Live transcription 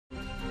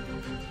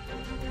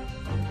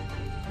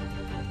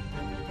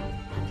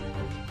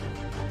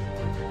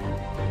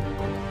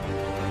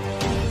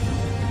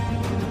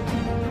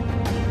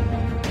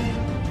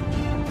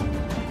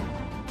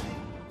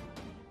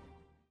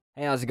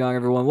Hey, how's it going,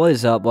 everyone? What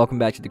is up? Welcome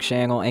back to the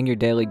channel and your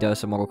daily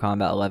dose of Mortal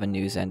Kombat 11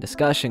 news and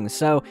discussion.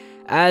 So,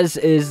 as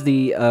is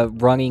the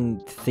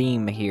running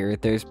theme here,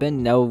 there's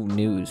been no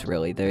news,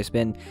 really. There's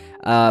been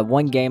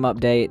one game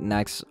update, and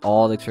that's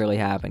all that's really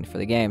happened for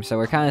the game. So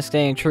we're kind of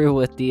staying true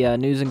with the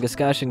news and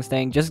discussions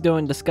thing, just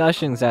doing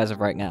discussions as of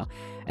right now.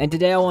 And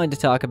today I wanted to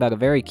talk about a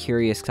very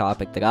curious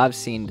topic that I've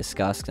seen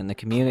discussed in the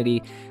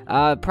community,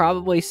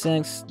 probably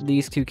since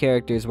these two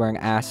characters were an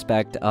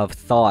aspect of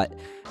thought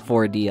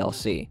for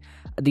DLC.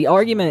 The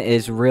argument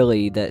is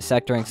really that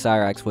Sektor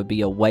Cyrax would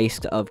be a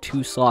waste of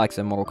 2 slots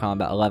in Mortal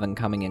Kombat 11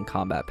 coming in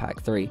Combat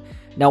Pack 3.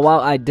 Now, while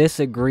I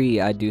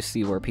disagree, I do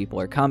see where people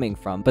are coming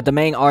from, but the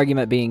main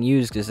argument being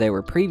used is they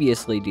were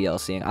previously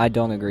DLC, and I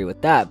don't agree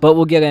with that. But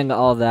we'll get into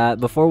all that.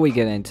 Before we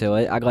get into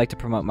it, I'd like to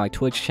promote my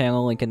Twitch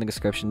channel, link in the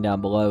description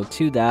down below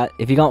to that.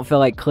 If you don't feel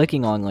like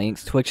clicking on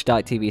links,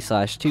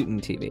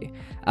 twitch.tv/TutinTV.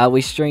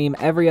 We stream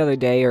every other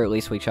day, or at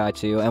least we try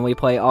to, and we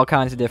play all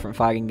kinds of different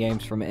fighting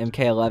games from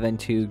MK11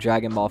 to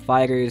Dragon Ball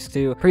FighterZ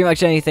to pretty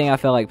much anything I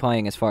feel like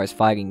playing as far as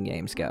fighting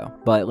games go.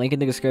 But link in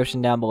the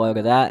description down below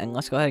to that, and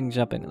let's go ahead and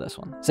jump into this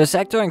one. So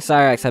Sektor and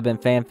Cyrax have been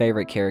fan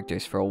favorite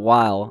characters for a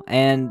while,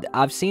 and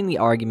I've seen the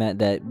argument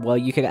that, well,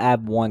 you could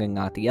add one and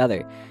not the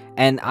other.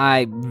 And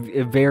I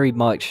very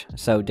much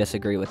so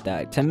disagree with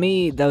that. To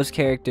me, those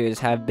characters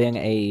have been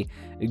a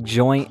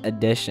joint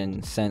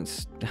addition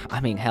since,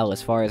 I mean, hell,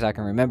 as far as I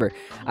can remember.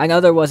 I know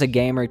there was a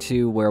game or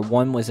two where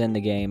one was in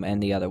the game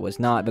and the other was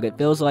not, but it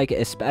feels like,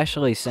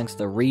 especially since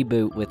the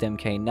reboot with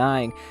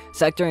MK9,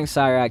 Sektor and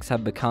Cyrax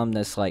have become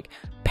this, like,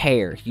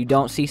 pair. You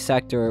don't see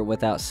Sektor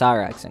without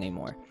Cyrax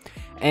anymore.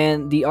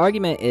 And the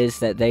argument is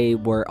that they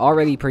were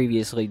already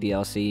previously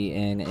DLC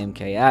in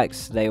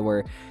MKX. They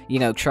were, you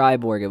know,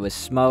 Triborg, it was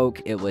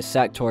Smoke, it was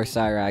Sektor,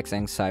 Cyrax,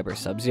 and Cyber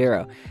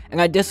Sub-Zero.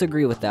 And I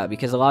disagree with that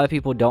because a lot of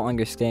people don't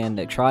understand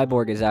that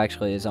Triborg is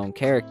actually his own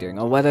character.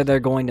 Now, whether they're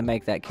going to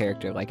make that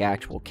character like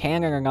actual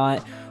canon or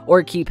not,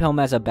 or keep him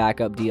as a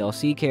backup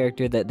DLC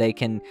character that they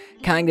can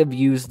kind of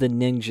use the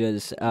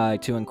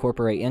ninjas to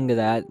incorporate into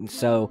that.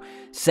 So,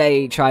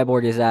 say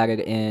Triborg is added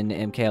in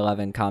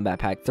MK11 Combat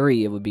Pack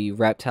 3, it would be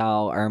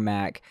Reptile,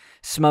 Ermac,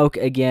 Smoke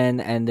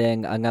again, and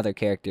then another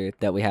character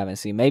that we haven't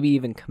seen, maybe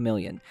even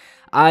Chameleon.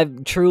 I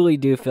truly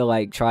do feel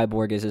like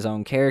Triborg is his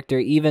own character,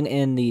 even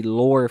in the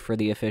lore for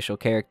the official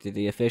character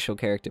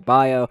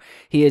bio.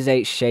 He is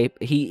a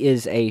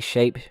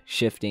shape-shifting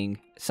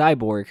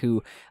cyborg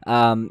who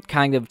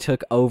kind of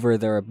took over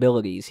their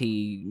abilities.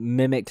 He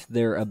mimicked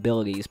their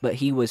abilities, but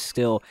he was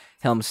still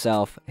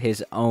himself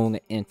his own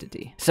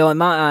entity. So in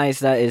my eyes,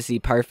 that is the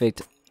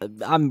perfect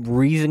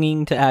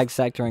reasoning to add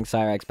Sektor and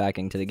Cyrax back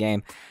into the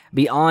game.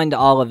 Beyond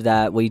all of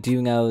that, we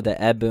do know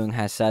that Ed Boon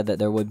has said that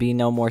there would be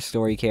no more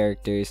story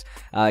characters,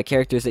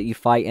 characters that you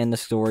fight in the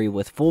story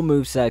with full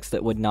movesets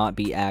that would not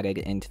be added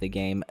into the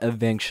game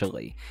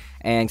eventually.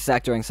 And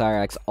Sektor and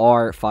Cyrax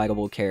are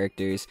fightable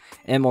characters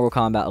in Mortal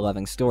Kombat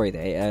 11 story.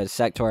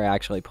 Sektor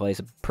actually plays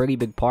a pretty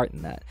big part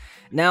in that.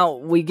 Now,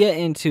 we get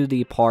into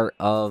the part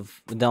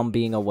of them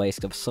being a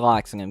waste of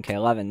slots in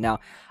MK11. Now,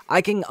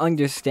 I can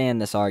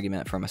understand this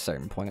argument from a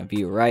certain point of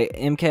view, right?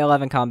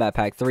 MK11 Combat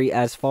Pack 3,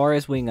 as far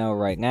as we know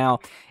right now,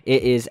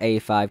 it is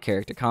a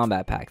 5-character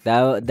combat pack.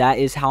 That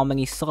is how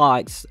many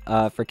slots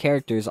for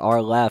characters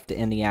are left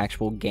in the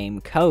actual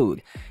game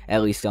code,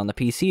 at least on the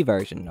PC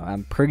version.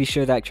 I'm pretty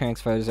sure that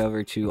transfers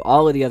over to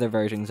all of the other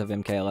versions of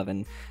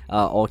MK11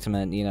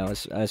 Ultimate, you know,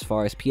 as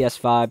far as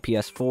PS5,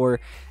 PS4,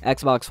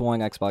 Xbox One,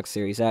 Xbox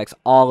Series X,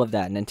 all of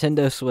that,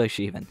 Nintendo Switch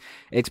even.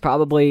 It's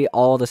probably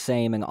all the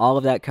same in all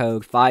of that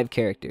code, 5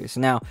 characters.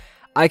 Now,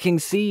 I can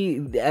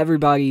see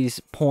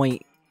everybody's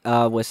point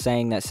was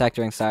saying that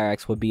Sektor and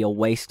Cyrax would be a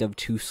waste of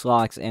 2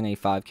 slots in a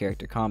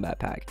 5-character combat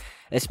pack,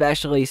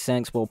 especially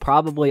since we'll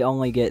probably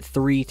only get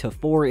 3 to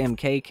 4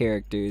 MK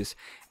characters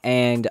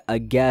and a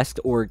guest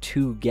or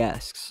 2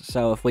 guests.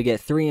 So if we get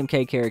 3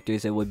 MK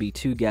characters, it would be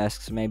 2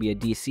 guests, maybe a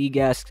DC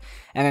guest,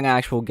 and an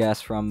actual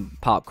guest from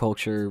pop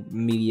culture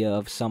media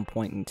of some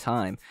point in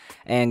time.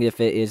 And if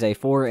it is a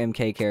 4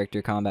 MK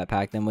character combat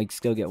pack, then we'd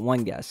still get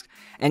 1 guest.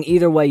 And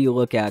either way you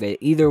look at it,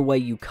 either way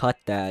you cut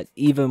that,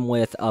 even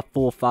with a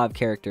full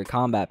 5-character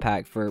combat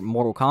pack for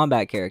Mortal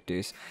Kombat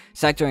characters,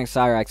 Sektor and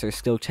Cyrax are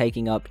still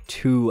taking up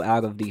 2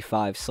 out of the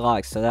 5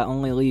 slots, so that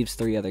only leaves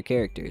 3 other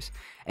characters.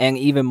 And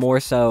even more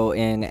so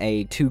in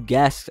a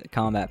 2-guest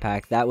combat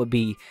pack, that would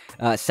be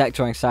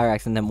Sektor and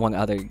Cyrax and then one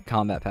other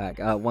combat pack,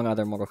 one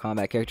other Mortal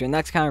Kombat character, and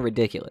that's kind of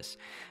ridiculous.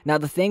 Now,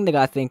 the thing that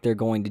I think they're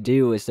going to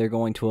do is they're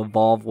going to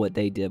evolve what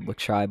they did with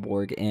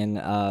Triborg in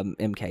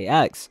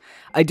MKX.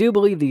 I do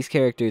believe these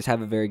characters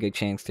have a very good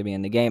chance to be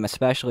in the game,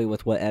 especially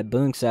with what Ed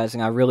Boon says,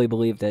 and I really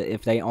believe that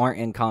if they aren't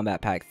in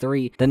Combat Pack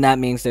 3, then that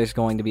means there's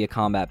going to be a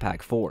Combat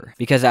Pack 4.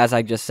 Because as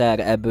I just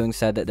said, Ed Boon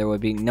said that there would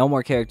be no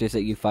more characters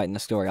that you fight in the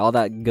story, all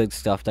that good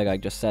stuff that I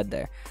just said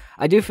there.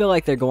 I do feel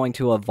like they're going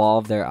to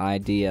evolve their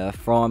idea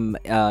from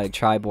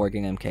Triborg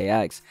and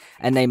MKX,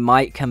 and they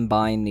might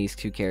combine these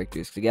two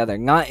characters together.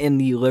 Not in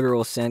the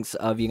literal sense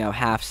of, you know,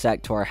 half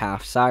Sektor,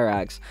 half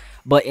Cyrax,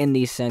 but in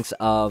the sense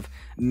of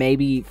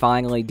maybe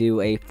finally do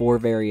a 4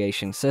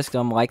 variation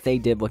system like they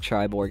did with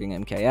Triborg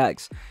and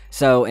MKX.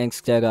 So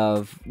instead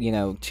of, you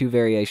know, 2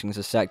 variations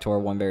of Sektor,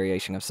 1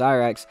 variation of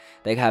Cyrax,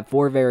 they have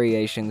 4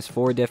 variations,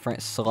 4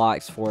 different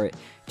slots for it,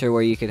 to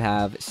where you could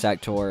have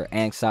Sektor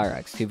and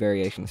Cyrax, 2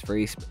 variations for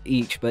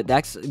each, but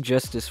that's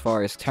just as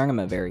far as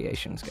tournament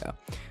variations go.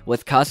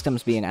 With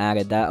customs being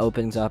added, that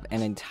opens up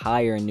an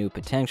entire new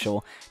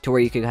potential to where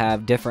you could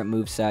have different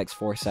movesets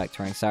for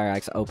Sektor and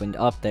Cyrax opened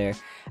up there.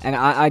 And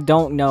I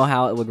don't know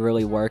how it would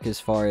really work as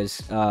far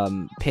as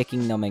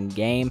picking them in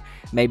game.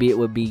 Maybe it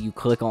would be you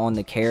click on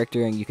the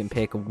character and you can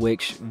pick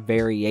which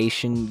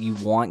variation you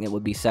want. It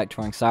would be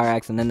Sektor and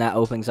Cyrax, and then that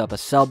opens up a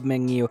sub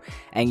menu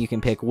and you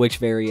can pick which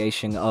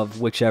variation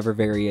of whichever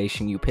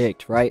variation you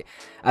picked, right?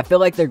 I feel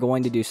like they're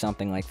going to do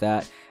something like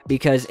that,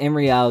 because in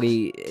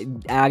reality,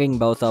 adding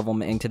both of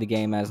them into the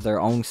game as their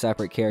own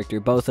separate character,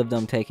 both of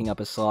them taking up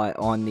a slot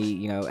on the,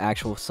 you know,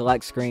 actual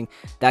select screen,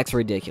 that's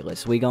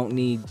ridiculous. We don't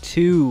need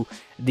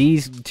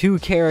these two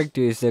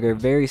characters that are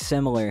very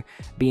similar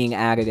being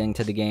added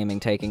into the game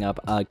and taking up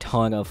a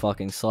ton of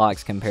fucking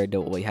slots compared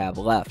to what we have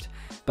left.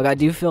 But I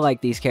do feel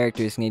like these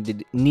characters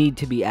need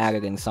to be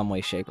added in some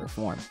way, shape, or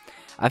form.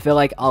 I feel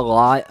like a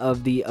lot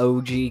of the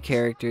OG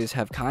characters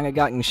have kind of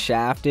gotten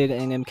shafted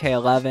in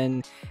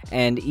MK11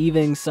 and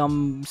even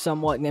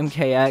somewhat in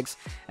MKX,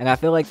 and I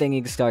feel like they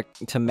need to start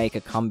to make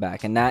a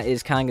comeback, and that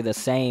is kind of the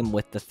same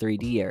with the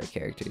 3D era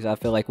characters. I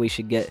feel like we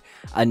should get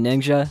a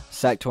Ninja,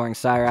 Sektor, and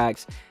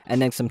Cyrax,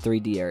 and then some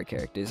 3D era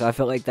characters. I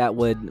feel like that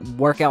would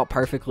work out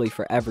perfectly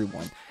for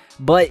everyone.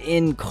 But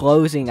in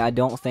closing, I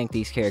don't think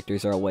these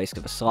characters are a waste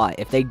of a slot.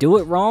 If they do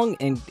it wrong,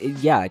 and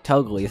yeah,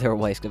 totally, they're a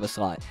waste of a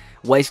slot.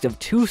 Waste of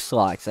 2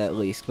 slots at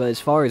least. But as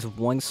far as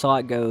 1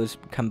 slot goes,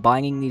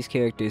 combining these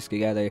characters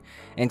together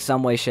in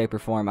some way, shape, or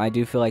form, I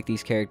do feel like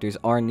these characters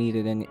are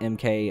needed in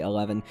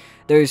MK11.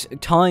 There's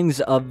tons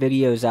of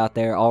videos out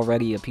there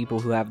already of people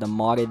who have the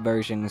modded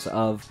versions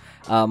of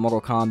Mortal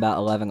Kombat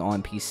 11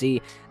 on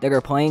PC that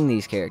are playing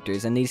these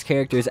characters, and these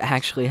characters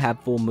actually have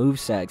full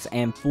movesets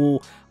and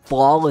full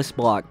flawless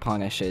block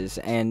punishes,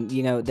 and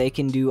you know, they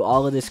can do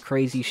all of this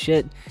crazy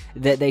shit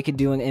that they could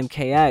do in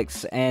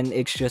MKX, and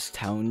it's just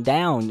toned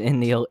down in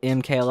the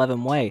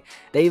MK11 way.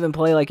 They even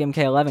play like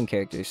MK11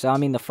 characters, so I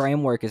mean, the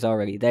framework is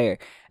already there.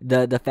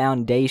 The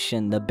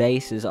foundation, the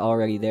base is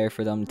already there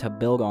for them to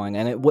build on,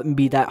 and it wouldn't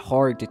be that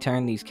hard to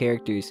turn these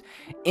characters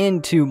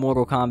into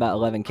Mortal Kombat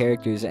 11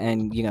 characters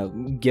and, you know,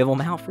 give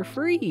them out for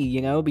free,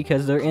 you know,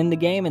 because they're in the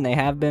game and they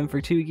have been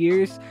for 2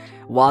 years.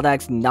 While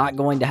that's not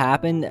going to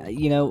happen,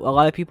 you know, a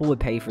lot of people would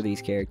pay for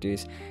these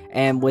characters,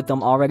 and with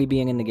them already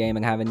being in the game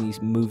and having these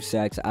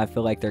movesets, I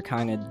feel like they're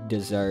kind of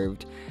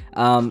deserved.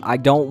 I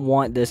don't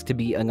want this to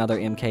be another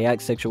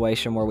MKX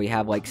situation where we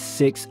have like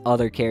 6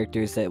 other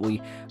characters that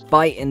we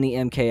fight in the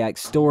MKX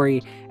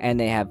story and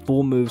they have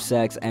full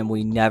movesets and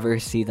we never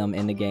see them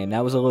in the game.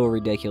 That was a little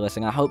ridiculous,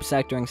 and I hope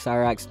Sektor and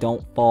Cyrax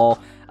don't fall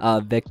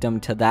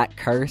victim to that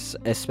curse,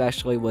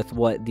 especially with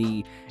what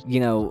the, you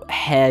know,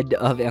 head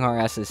of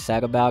NRS has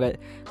said about it.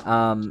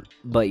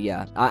 But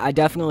yeah, I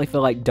definitely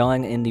feel like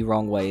done in the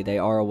wrong way, they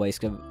are a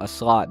waste of a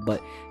slot,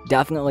 but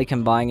definitely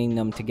combining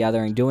them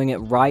together and doing it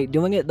right,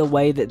 doing it the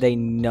way that they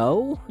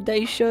know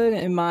they should,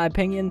 in my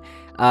opinion,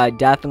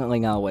 definitely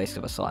not a waste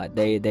of a slot.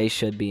 They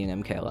should be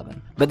in MK11.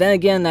 But then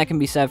again, that can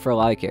be said for a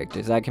lot of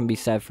characters. That can be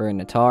said for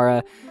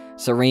Natara,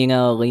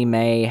 Serena, Lee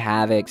May,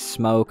 Havoc,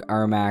 Smoke,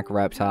 Ermac,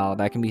 Reptile.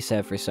 That can be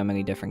said for so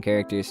many different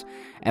characters.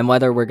 And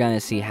whether we're going to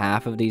see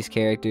half of these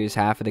characters,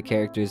 half of the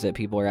characters that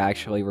people are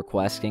actually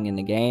requesting in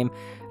the game,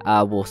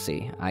 we'll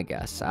see, I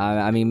guess.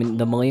 I mean,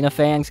 the Melina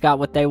fans got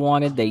what they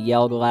wanted. They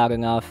yelled loud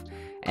enough.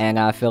 And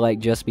I feel like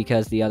just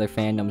because the other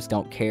fandoms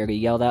don't care to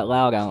yell that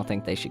loud, I don't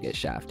think they should get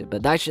shafted.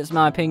 But that's just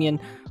my opinion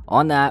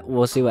on that.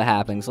 We'll see what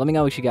happens. Let me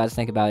know what you guys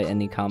think about it in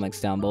the comments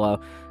down below.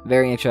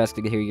 Very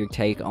interested to hear your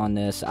take on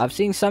this. I've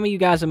seen some of you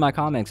guys in my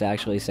comments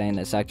actually saying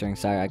that Sektor and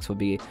Cyrax would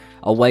be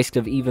a waste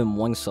of even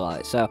 1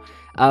 slot. So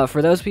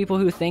for those people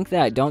who think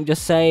that, don't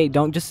just say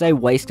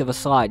waste of a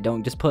slot.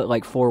 Don't just put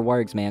like 4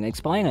 words, man.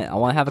 Explain it. I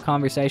want to have a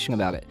conversation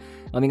about it.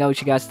 Let me know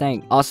what you guys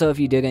think. Also, if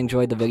you did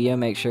enjoy the video,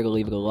 make sure to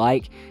leave it a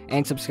like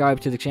and subscribe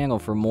to the channel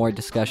for more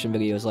discussion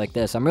videos like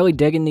this. I'm really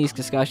digging these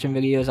discussion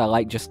videos. I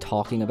like just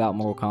talking about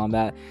Mortal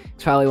Kombat.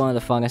 It's probably one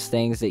of the funnest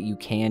things that you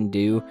can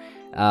do.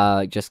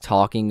 Just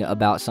talking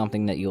about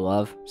something that you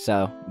love.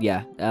 So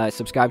yeah,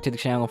 subscribe to the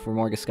channel for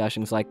more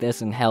discussions like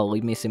this, and hell,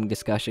 leave me some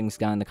discussions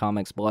down in the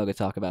comments below to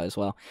talk about as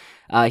well.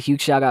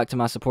 Huge shout out to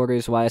my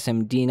supporters: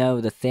 YSM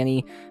Dino, The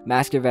Thinny,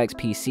 Master Vex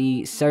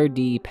PC, Sir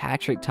D,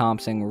 Patrick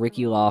Thompson,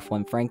 Ricky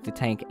Laughlin, Frank the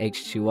Tank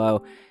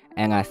H2O,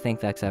 and I think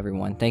that's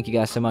everyone. Thank you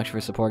guys so much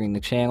for supporting the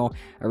channel.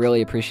 I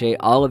really appreciate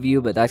all of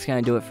you, but that's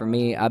going to do it for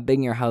me. I've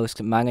been your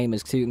host. My name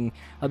is Tootin.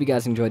 Hope you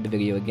guys enjoyed the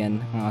video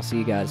again, and I'll see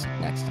you guys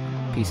next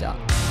time. Peace out.